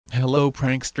Hello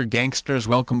prankster gangsters,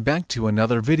 welcome back to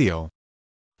another video.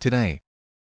 Today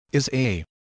is a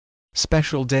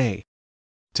special day.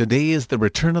 Today is the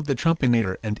return of the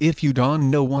Trumpinator, and if you don't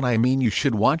know what I mean, you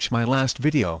should watch my last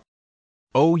video.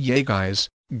 Oh yeah guys,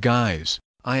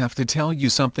 I have to tell you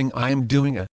something. I am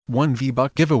doing a 1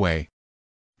 V-Buck giveaway.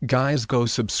 Guys, go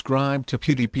subscribe to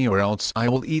PewDiePie or else I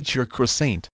will eat your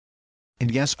croissant.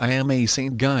 And yes, I am a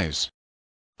saint guys.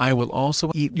 I will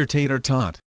also eat your tater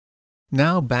tot.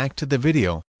 Now back to the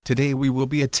video. Today we will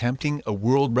be attempting a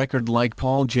world record like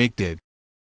Paul Jake did.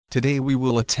 Today we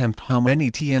will attempt how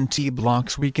many TNT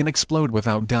blocks we can explode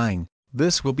without dying.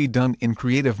 This will be done in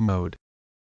creative mode.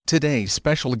 Today's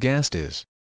special guest is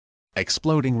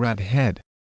Exploding Rat Head.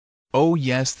 Oh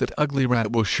yes, that ugly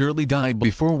rat will surely die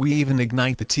before we even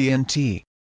ignite the TNT.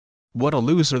 What a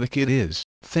loser the kid is.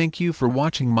 Thank you for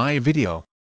watching my video.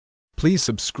 Please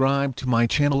subscribe to my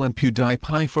channel and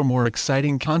PewDiePie for more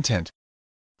exciting content.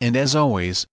 And as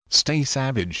always, stay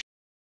savage.